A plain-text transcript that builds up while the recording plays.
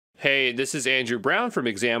Hey, this is Andrew Brown from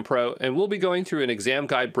Exam Pro, and we'll be going through an exam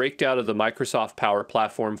guide breakdown of the Microsoft Power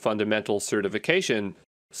Platform Fundamentals certification.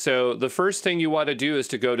 So the first thing you want to do is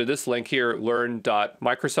to go to this link here,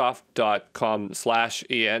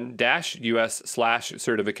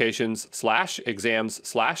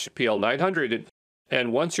 learn.microsoft.com/en-us/certifications/exams/PL900.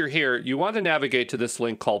 And once you're here, you want to navigate to this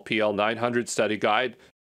link called PL900 Study Guide.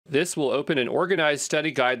 This will open an organized study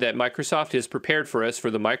guide that Microsoft has prepared for us for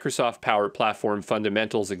the Microsoft Power Platform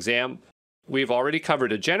Fundamentals exam. We've already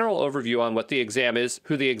covered a general overview on what the exam is,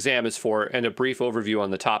 who the exam is for, and a brief overview on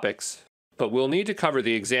the topics. But we'll need to cover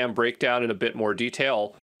the exam breakdown in a bit more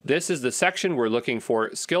detail. This is the section we're looking for,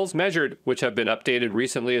 skills measured, which have been updated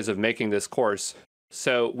recently as of making this course.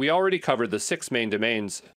 So we already covered the 6 main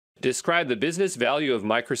domains. Describe the business value of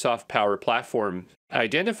Microsoft Power Platform.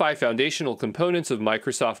 Identify foundational components of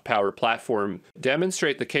Microsoft Power Platform.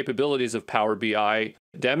 Demonstrate the capabilities of Power BI.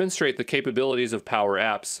 Demonstrate the capabilities of Power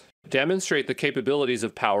Apps. Demonstrate the capabilities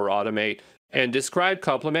of Power Automate. And describe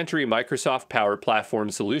complementary Microsoft Power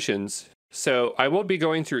Platform solutions. So I won't be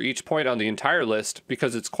going through each point on the entire list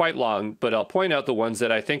because it's quite long, but I'll point out the ones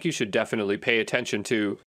that I think you should definitely pay attention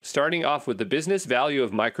to. Starting off with the business value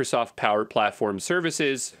of Microsoft Power Platform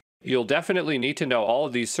services. You'll definitely need to know all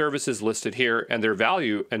of these services listed here and their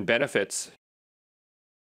value and benefits.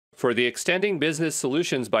 For the extending business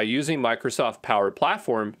solutions by using Microsoft Power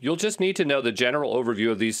Platform, you'll just need to know the general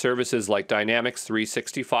overview of these services like Dynamics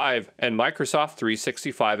 365 and Microsoft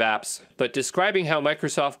 365 apps, but describing how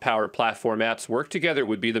Microsoft Power Platform apps work together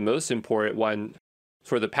would be the most important one.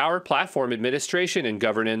 For the Power Platform administration and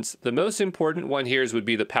governance, the most important one here would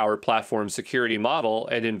be the Power Platform security model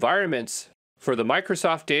and environments. For the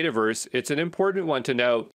Microsoft Dataverse, it's an important one to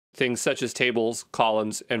know things such as tables,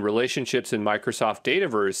 columns, and relationships in Microsoft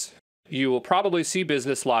Dataverse. You will probably see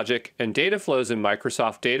business logic and data flows in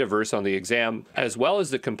Microsoft Dataverse on the exam, as well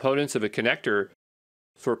as the components of a connector.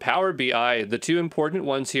 For Power BI, the 2 important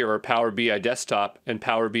ones here are Power BI Desktop and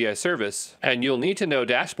Power BI Service, and you'll need to know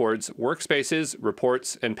dashboards, workspaces,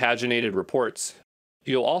 reports, and paginated reports.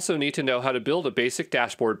 You'll also need to know how to build a basic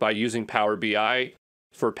dashboard by using Power BI.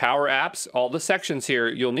 For Power Apps, all the sections here,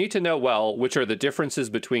 you'll need to know well which are the differences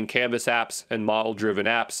between Canvas apps and model-driven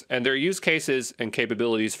apps, and their use cases and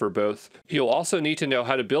capabilities for both. You'll also need to know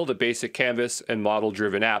how to build a basic Canvas and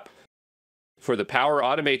model-driven app. For the Power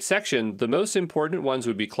Automate section, the most important ones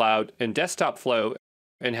would be Cloud and Desktop Flow,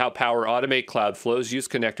 and how Power Automate Cloud Flows use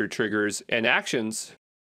connector triggers and actions.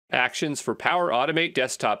 Actions for Power Automate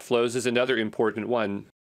Desktop Flows is another important one.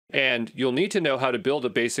 And you'll need to know how to build a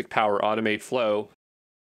basic Power Automate flow.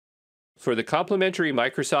 For the complementary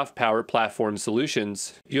Microsoft Power Platform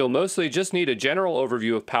solutions, you'll mostly just need a general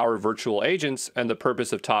overview of Power Virtual Agents and the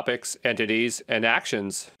purpose of topics, entities, and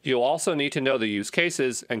actions. You'll also need to know the use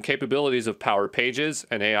cases and capabilities of Power Pages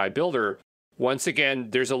and AI Builder. Once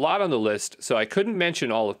again, there's a lot on the list, so I couldn't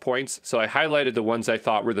mention all of points, so I highlighted the ones I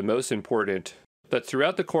thought were the most important. But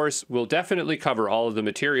throughout the course, we'll definitely cover all of the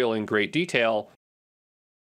material in great detail,